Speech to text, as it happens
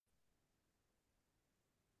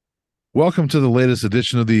Welcome to the latest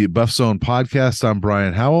edition of the Buff Zone podcast. I'm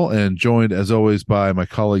Brian Howell and joined as always by my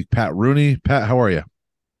colleague Pat Rooney. Pat, how are you?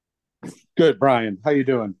 Good, Brian. How you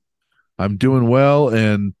doing? I'm doing well,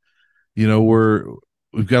 and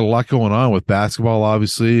we've got a lot going on with basketball,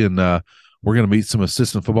 obviously, and we're going to meet some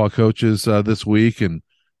assistant football coaches this week, and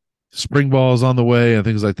spring ball is on the way and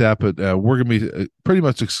things like that. But we're going to be pretty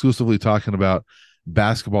much exclusively talking about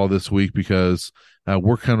basketball this week because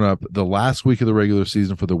we're coming up. The last week of the regular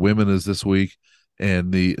season for the women is this week,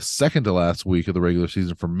 and the second to last week of the regular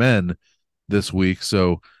season for men this week.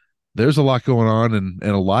 So there's a lot going on and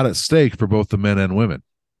a lot at stake for both the men and women.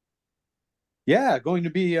 Yeah, going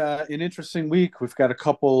to be an interesting week. We've got a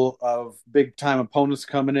couple of big time opponents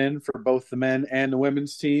coming in for both the men and the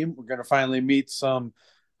women's team. We're going to finally meet some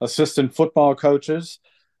assistant football coaches.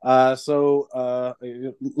 Looking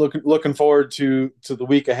forward to the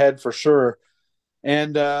week ahead for sure.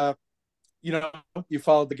 And you know, you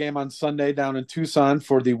followed the game on Sunday down in Tucson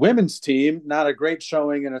for the women's team. Not a great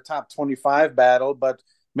showing in a top 25 battle, but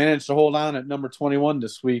managed to hold on at number 21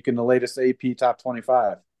 this week in the latest AP top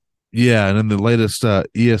 25. Yeah, and in the latest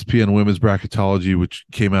ESPN women's bracketology, which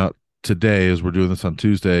came out today, as we're doing this on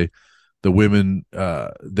Tuesday, the women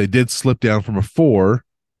they did slip down from a 4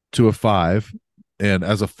 to a 5, and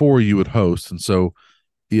as a 4 you would host, and so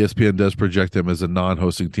ESPN does project them as a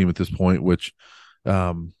non-hosting team at this point, which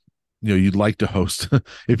um, you'd like to host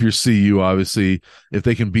if you're CU. Obviously, if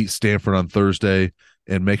they can beat Stanford on Thursday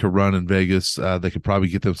and make a run in Vegas, they could probably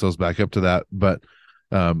get themselves back up to that. But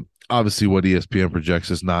obviously, what ESPN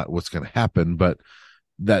projects is not what's going to happen. But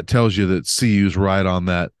that tells you that CU's right on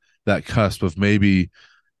that cusp of maybe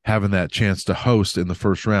having that chance to host in the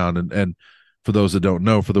first round. And for those that don't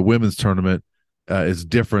know, for the women's tournament, it's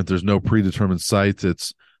different. There's no predetermined sites.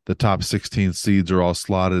 It's the top 16 seeds are all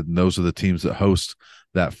slotted, and those are the teams that host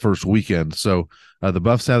that first weekend. So the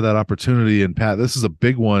Buffs have that opportunity. And Pat, this is a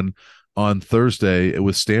big one on Thursday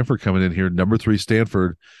with Stanford coming in here, number 3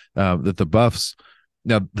 Stanford. That the Buffs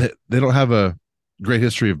now they don't have a great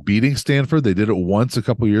history of beating Stanford. They did it once a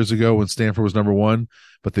couple years ago when Stanford was number 1,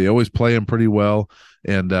 but they always play them pretty well.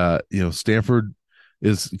 And Stanford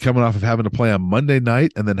is coming off of having to play on Monday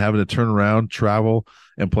night and then having to turn around, travel,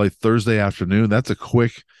 and play Thursday afternoon. That's a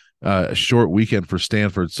quick, short weekend for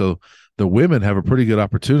Stanford. So the women have a pretty good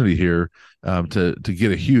opportunity here to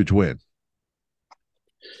get a huge win.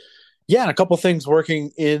 Yeah, and a couple things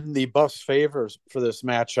working in the Buffs' favors for this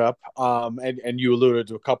matchup. And you alluded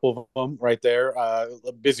to a couple of them right there.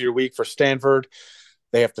 A busier week for Stanford.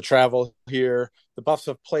 They have to travel here. The Buffs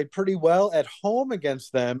have played pretty well at home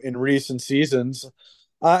against them in recent seasons.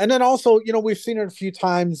 And then also, we've seen it a few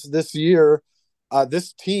times this year.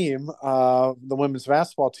 This team, the women's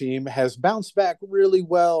basketball team, has bounced back really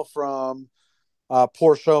well from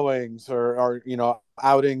poor showings or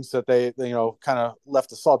outings that they kind of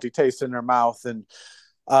left a salty taste in their mouth. And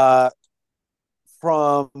uh,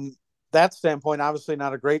 from that standpoint, obviously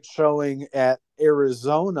not a great showing at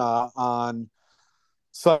Arizona on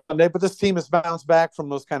Sunday, but this team has bounced back from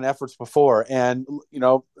those kind of efforts before, and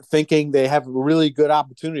thinking they have a really good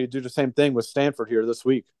opportunity to do the same thing with Stanford here this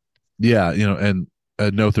week. Yeah, and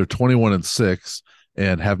note they're 21-6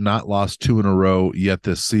 and have not lost 2 in a row yet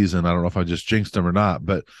this season. I don't know if I just jinxed them or not,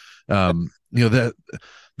 but that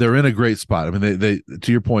they're in a great spot. I mean, they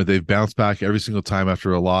to your point, they've bounced back every single time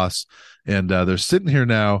after a loss, and they're sitting here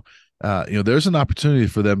now. There's an opportunity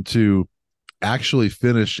for them to actually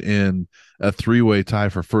finish in a 3-way tie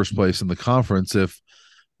for first place in the conference if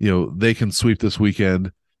they can sweep this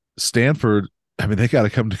weekend. Stanford, I mean, they got to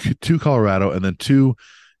come to Colorado and then to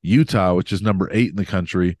Utah, which is number 8 in the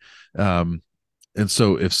country. And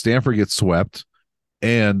so if Stanford gets swept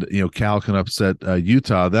and Cal can upset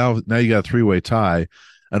Utah, now you got a 3-way tie.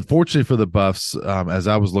 Unfortunately for the Buffs, as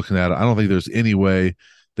I was looking at it, I don't think there's any way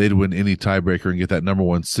they'd win any tiebreaker and get that number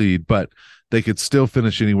 1 seed, but they could still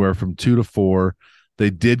finish anywhere from 2 to 4. They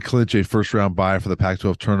did clinch a first round bye for the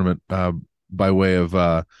Pac-12 tournament by way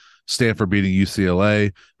of Stanford beating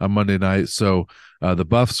UCLA on Monday night. So the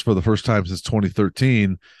Buffs, for the first time since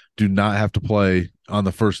 2013, do not have to play on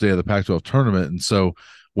the first day of the Pac-12 tournament. And so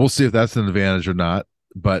we'll see if that's an advantage or not.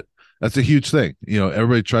 But that's a huge thing.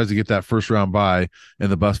 Everybody tries to get that first round bye,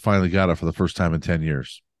 and the Buffs finally got it for the first time in 10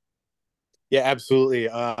 years. Yeah, absolutely.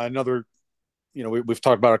 Another, we've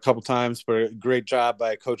talked about it a couple times, but a great job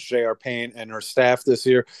by Coach J.R. Payne and her staff this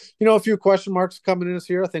year. A few question marks coming in this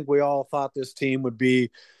year. I think we all thought this team would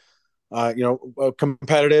be,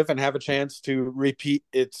 competitive and have a chance to repeat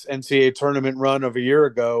its NCAA tournament run of a year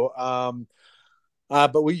ago.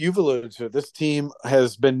 But what you've alluded to, this team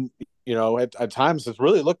has been, at times, has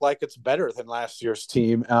really looked like it's better than last year's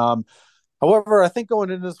team. However, I think going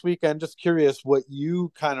into this weekend, just curious what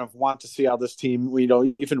you kind of want to see how this team,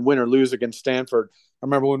 even win or lose against Stanford. I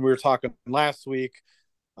remember when we were talking last week,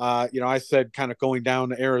 I said kind of going down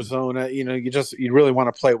to Arizona, you really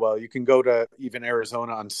want to play well. You can go to even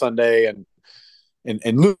Arizona on Sunday and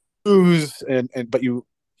lose but you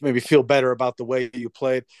maybe feel better about the way you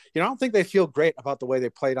played. I don't think they feel great about the way they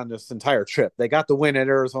played on this entire trip. They got the win at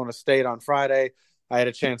Arizona State on Friday. I had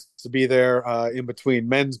a chance to be there in between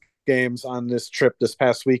men's games on this trip this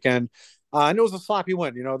past weekend. And it was a sloppy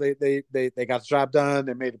win. They got the job done.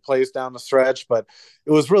 They made the plays down the stretch, but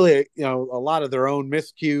it was really a lot of their own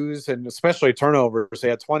miscues and especially turnovers. They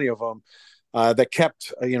had 20 of them that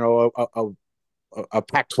kept a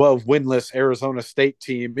Pac-12 winless Arizona State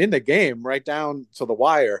team in the game right down to the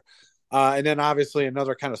wire. And then obviously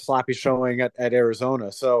another kind of sloppy showing at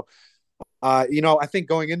Arizona. So, I think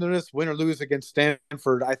going into this, win or lose against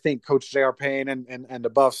Stanford, I think Coach J.R. Payne and the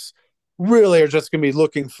Buffs really are just going to be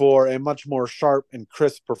looking for a much more sharp and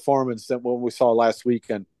crisp performance than what we saw last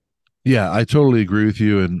weekend. Yeah, I totally agree with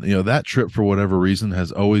you. And that trip for whatever reason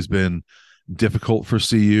has always been difficult for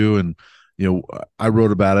CU. And I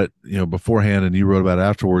wrote about it beforehand, and you wrote about it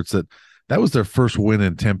afterwards, that was their first win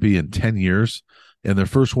in Tempe in 10 years, and their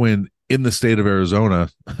first win in the state of Arizona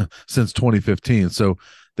since 2015. So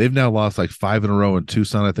they've now lost like 5 in a row in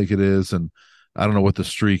Tucson, I think it is, and I don't know what the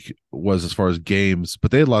streak was as far as games,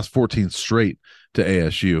 but they had lost 14 straight to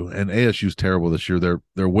ASU, and ASU's terrible this year. They're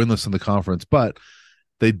winless in the conference, but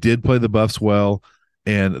they did play the Buffs well,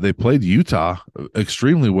 and they played Utah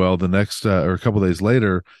extremely well the next or a couple days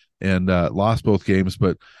later, and lost both games.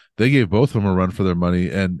 But they gave both of them a run for their money.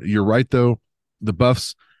 And you're right, though, the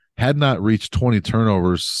Buffs had not reached 20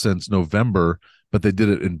 turnovers since November, but they did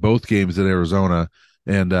it in both games at Arizona,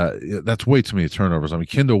 and that's way too many turnovers. I mean,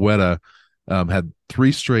 Kendall Weta had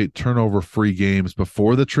 3 straight turnover-free games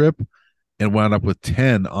before the trip, and wound up with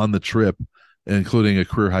 10 on the trip, including a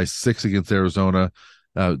career-high 6 against Arizona.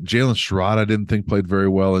 Jalen Sherrod, I didn't think played very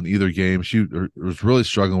well in either game. She was really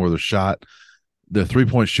struggling with her shot. The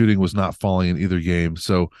 3-point shooting was not falling in either game.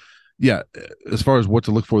 So, yeah, as far as what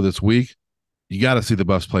to look for this week, you got to see the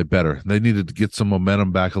Buffs play better. They needed to get some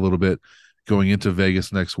momentum back a little bit going into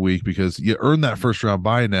Vegas next week, because you earned that first round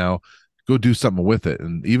bye now. Go do something with it.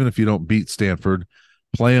 And even if you don't beat Stanford,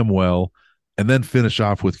 play them well, and then finish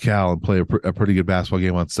off with Cal and play a pretty good basketball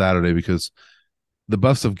game on Saturday, because the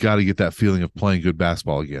Buffs have got to get that feeling of playing good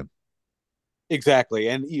basketball again. Exactly.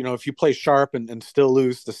 And, if you play sharp and still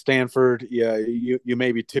lose to Stanford, yeah, you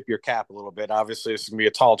maybe tip your cap a little bit. Obviously, it's going to be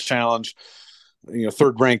a tall challenge.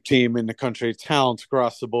 Third ranked team in the country, talent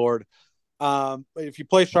across the board. But if you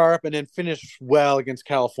play sharp and then finish well against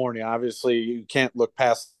California, obviously you can't look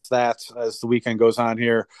past that as the weekend goes on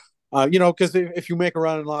here. Because if you make a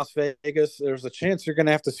run in Las Vegas, there's a chance you're going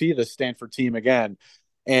to have to see the Stanford team again.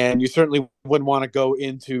 And you certainly wouldn't want to go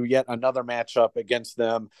into yet another matchup against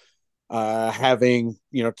them having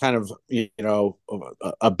kind of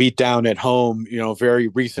a beat down at home very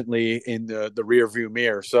recently in the rear view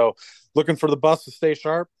mirror. So looking for the Buffs to stay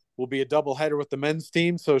sharp. Will be a double header with the men's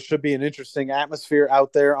team, so it should be an interesting atmosphere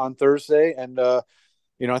out there on Thursday. And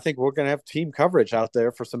I think we're going to have team coverage out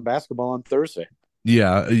there for some basketball on Thursday.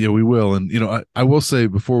 Yeah, we will. And I will say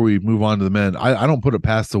before we move on to the men, I don't put it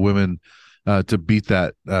past the women to beat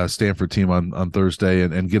that Stanford team on Thursday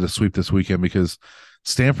and get a sweep this weekend, because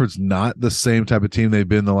Stanford's not the same type of team they've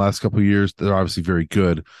been the last couple of years. They're obviously very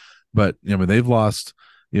good, but they've lost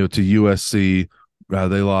to USC.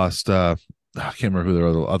 They lost. I can't remember who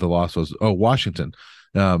their other loss was. Oh, Washington.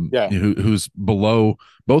 Yeah. Who's below.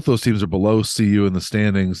 Both those teams are below CU in the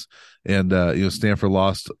standings, and Stanford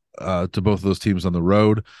lost to both of those teams on the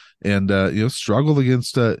road, and struggled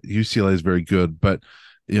against UCLA is very good, but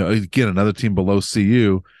again, another team below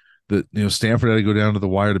CU that Stanford had to go down to the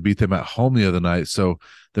wire to beat them at home the other night. So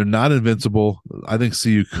they're not invincible. I think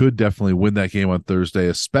CU could definitely win that game on Thursday,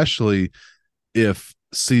 especially if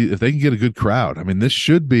they can get a good crowd. I mean, this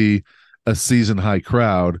should be a season high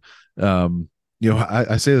crowd.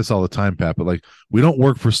 I say this all the time, Pat, but like, we don't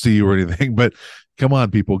work for CU or anything, but come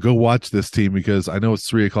on, people, go watch this team, because I know it's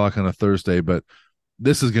 3:00 on a Thursday, but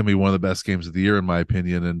this is going to be one of the best games of the year, in my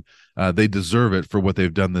opinion. And they deserve it for what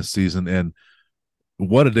they've done this season. And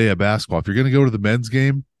what a day of basketball. If you're going to go to the men's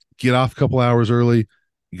game, get off a couple hours early,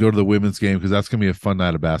 you go to the women's game, because that's going to be a fun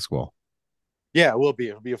night of basketball. Yeah, it will be.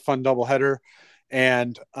 It'll be a fun doubleheader.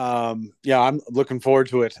 And I'm looking forward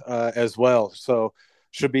to it as well. So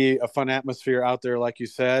should be a fun atmosphere out there, like you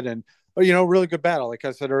said. And, really good battle. Like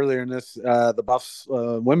I said earlier in this, the Buffs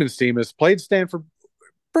women's team has played Stanford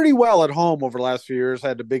pretty well at home over the last few years.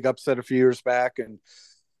 Had a big upset a few years back. And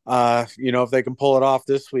If they can pull it off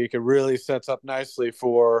this week, it really sets up nicely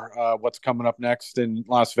for what's coming up next in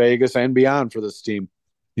Las Vegas and beyond for this team.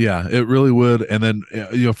 Yeah, it really would. And then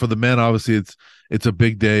for the men, obviously it's a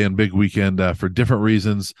big day and big weekend for different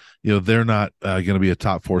reasons. They're not going to be a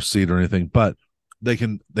top four seed or anything, but they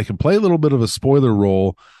can play a little bit of a spoiler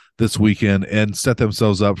role this weekend and set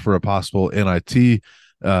themselves up for a possible NIT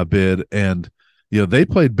bid. And they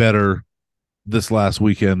played better this last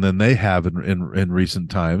weekend than they have in recent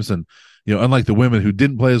times. And unlike the women who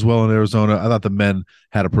didn't play as well in Arizona, I thought the men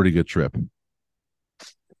had a pretty good trip.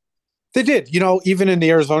 They did, even in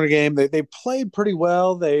the Arizona game, they played pretty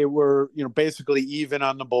well. They were, basically even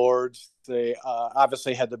on the boards. They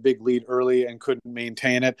obviously had the big lead early and couldn't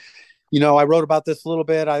maintain it. I wrote about this a little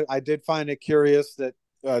bit. I did find it curious that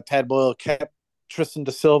Tad Boyle kept Tristan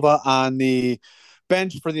da Silva on the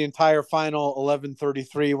bench for the entire final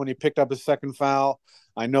 11:33 when he picked up his second foul.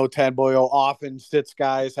 I know Tad Boyle often sits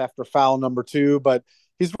guys after foul number 2, but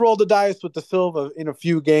he's rolled the dice with da Silva in a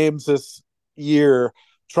few games this year,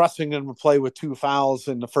 trusting him to play with 2 fouls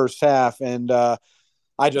in the first half. And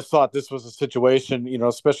I just thought this was a situation,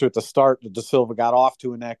 especially at the start that da Silva got off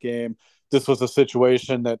to in that game. This was a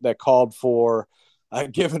situation that called for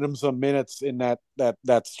giving him some minutes in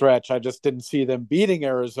that stretch. I just didn't see them beating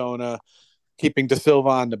Arizona, keeping da Silva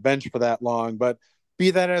on the bench for that long. But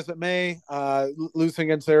be that as it may, losing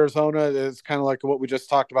against Arizona is kind of like what we just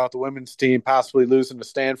talked about, the women's team possibly losing to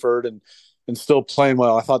Stanford and still playing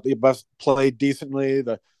well. I thought the best played decently.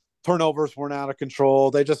 The turnovers weren't out of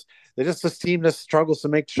control. This team just struggles to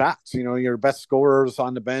make shots. Your best scorers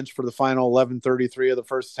on the bench for the final 11:33 of the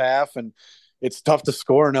first half, and it's tough to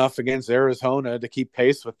score enough against Arizona to keep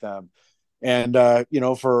pace with them. And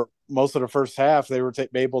for most of the first half, they were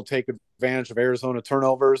able to take advantage of Arizona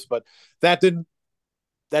turnovers, but that didn't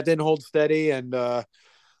hold steady. And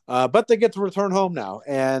but they get to return home now,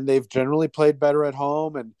 and they've generally played better at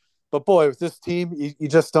home. But boy, with this team, you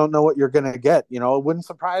just don't know what you're going to get. It wouldn't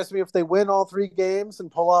surprise me if they win all 3 games and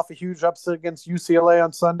pull off a huge upset against UCLA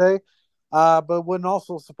on Sunday. But wouldn't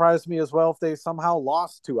also surprise me as well if they somehow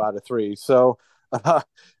lost 2 out of 3. So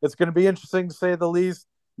it's going to be interesting to say the least.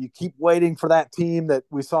 You keep waiting for that team that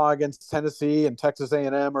we saw against Tennessee and Texas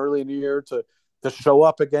A&M early in the year to show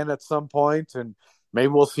up again at some point, and maybe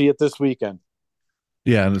we'll see it this weekend.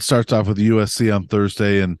 Yeah, and it starts off with USC on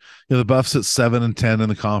Thursday, and the Buffs at 7-10 in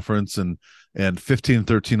the conference, and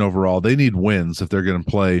 15-13 overall. They need wins if they're going to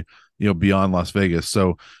play beyond Las Vegas.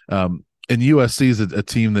 So, and USC is a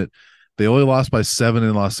team that they only lost by 7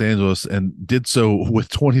 in Los Angeles and did so with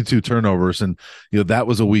 22 turnovers. And that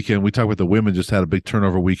was a weekend. We talked about the women just had a big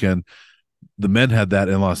turnover weekend. The men had that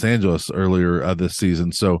in Los Angeles earlier this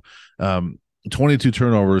season. So, 22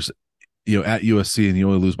 turnovers, at USC, and you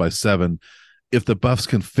only lose by 7. If the Buffs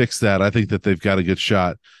can fix that, I think that they've got a good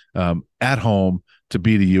shot at home to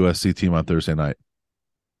beat a USC team on Thursday night.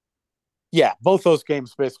 Yeah, both those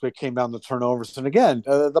games basically came down to turnovers. And again,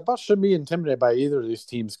 the Buffs shouldn't be intimidated by either of these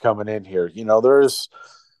teams coming in here. There's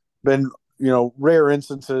been, rare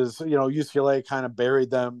instances. UCLA kind of buried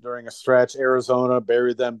them during a stretch. Arizona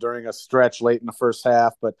buried them during a stretch late in the first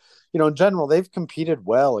half. But, in general, they've competed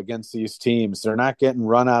well against these teams. They're not getting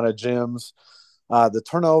run out of gyms. The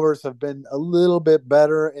turnovers have been a little bit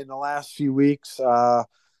better in the last few weeks,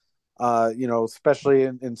 especially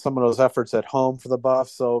in some of those efforts at home for the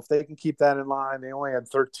Buffs. So if they can keep that in line, they only had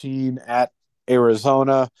 13 at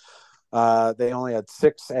Arizona. They only had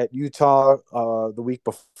 6 at Utah the week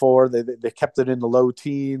before. They kept it in the low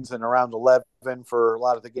teens and around 11 for a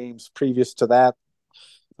lot of the games previous to that.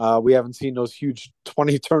 We haven't seen those huge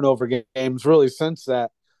 20 turnover games really since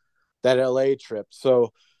that LA trip.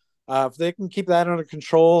 So if they can keep that under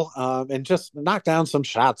control and just knock down some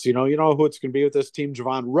shots, you know who it's going to be with this team.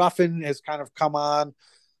 Javon Ruffin has kind of come on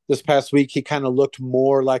this past week. He kind of looked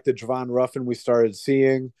more like the Javon Ruffin we started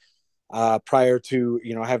seeing prior to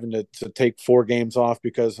having to take 4 games off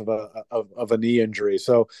because of a knee injury.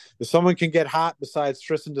 So if someone can get hot besides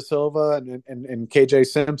Tristan da Silva and KJ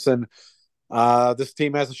Simpson, this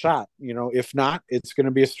team has a shot. If not, it's going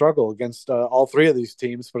to be a struggle against all 3 of these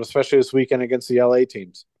teams, but especially this weekend against the LA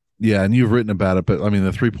teams. Yeah, and you've written about it, but I mean,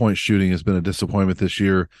 the 3-point shooting has been a disappointment this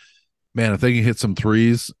year. Man, if they can hit some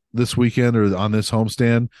threes this weekend or on this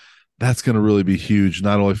homestand, that's going to really be huge,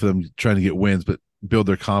 not only for them trying to get wins, but build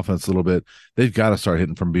their confidence a little bit. They've got to start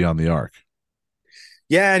hitting from beyond the arc.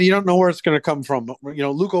 Yeah, and you don't know where it's going to come from.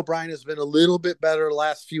 Luke O'Brien has been a little bit better the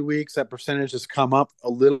last few weeks. That percentage has come up a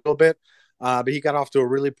little bit, but he got off to a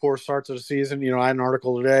really poor start to the season. I had an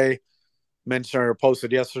article today mentioned or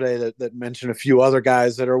posted yesterday that mentioned a few other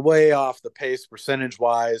guys that are way off the pace percentage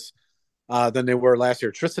wise than they were last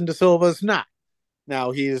year. Tristan da Silva is not,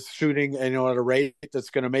 Now he's shooting, at a rate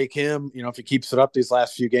that's going to make him, if he keeps it up these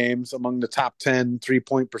last few games, among the top 10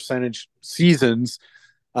 3-point percentage seasons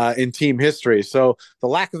in team history. So the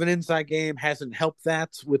lack of an inside game hasn't helped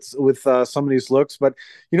that with some of these looks. But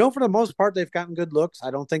for the most part, they've gotten good looks.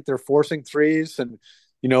 I don't think they're forcing threes, and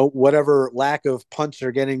whatever lack of punch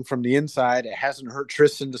they're getting from the inside, it hasn't hurt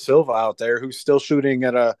Tristan da Silva out there, who's still shooting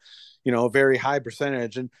at a very high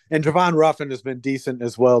percentage. And Javon Ruffin has been decent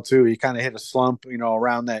as well too. He kind of hit a slump,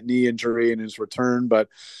 around that knee injury in his return, but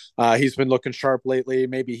he's been looking sharp lately.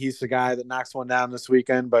 Maybe he's the guy that knocks one down this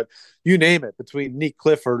weekend. But you name it, between Nick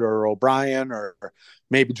Clifford or O'Brien or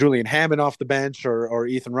maybe Julian Hammond off the bench or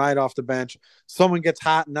Ethan Wright off the bench, someone gets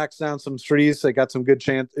hot and knocks down some threes. They got some good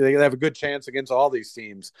chance. They have a good chance against all these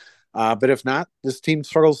teams. But if not, this team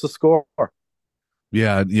struggles to score.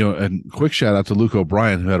 Yeah, and quick shout out to Luke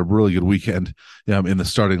O'Brien, who had a really good weekend in the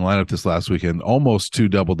starting lineup this last weekend. Almost two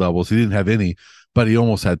double doubles. He didn't have any, but he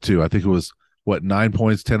almost had two. I think it was 9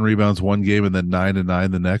 points, 10 rebounds one game, and then 9 and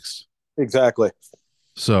 9 the next. Exactly.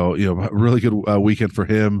 So really good weekend for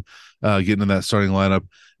him, getting in that starting lineup.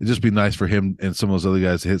 It'd just be nice for him and some of those other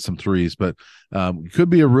guys to hit some threes. But could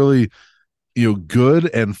be a really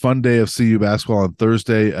good and fun day of CU basketball on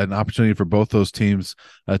Thursday. An opportunity for both those teams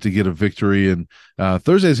to get a victory, and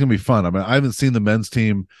Thursday is going to be fun. I mean, I haven't seen the men's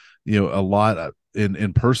team, a lot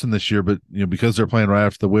in person this year, but because they're playing right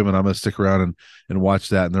after the women, I'm going to stick around and watch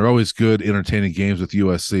that. And they're always good, entertaining games with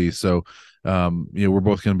USC. So, we're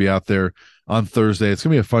both going to be out there on Thursday. It's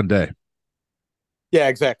going to be a fun day. Yeah,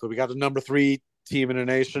 exactly. We got the number 3 team in the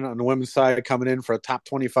nation on the women's side coming in for a top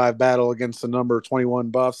 25 battle against the number 21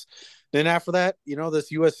 Buffs. Then after that,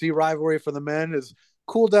 this USC rivalry for the men has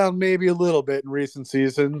cooled down maybe a little bit in recent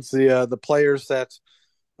seasons. The players that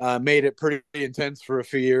made it pretty intense for a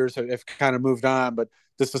few years have kind of moved on, but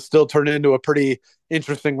this has still turned into a pretty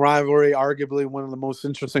interesting rivalry, arguably one of the most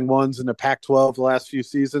interesting ones in the Pac-12 the last few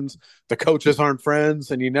seasons. The coaches aren't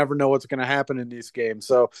friends, and you never know what's going to happen in these games.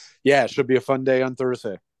 So, yeah, it should be a fun day on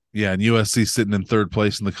Thursday. Yeah, and USC sitting in third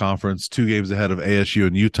place in the conference, 2 games ahead of ASU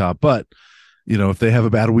and Utah, but if they have a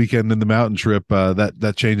bad weekend in the mountain trip,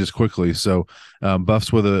 that changes quickly. So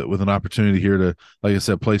Buffs with an opportunity here to, like I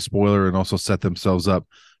said, play spoiler and also set themselves up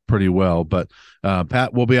pretty well. But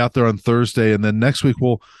Pat, we'll be out there on Thursday, and then next week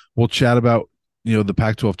we'll chat about the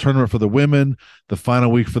Pac-12 tournament for the women, the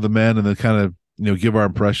final week for the men, and then kind of give our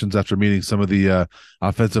impressions after meeting some of the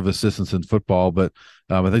offensive assistants in football. But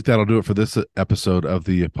I think that'll do it for this episode of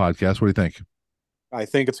the podcast. What do you think? I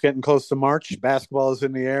think it's getting close to March. Basketball is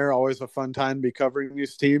in the air. Always a fun time to be covering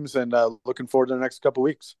these teams, and looking forward to the next couple of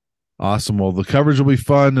weeks. Awesome. Well, the coverage will be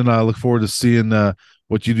fun, and I look forward to seeing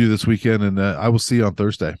what you do this weekend, and I will see you on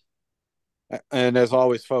Thursday. And as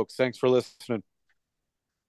always, folks, thanks for listening.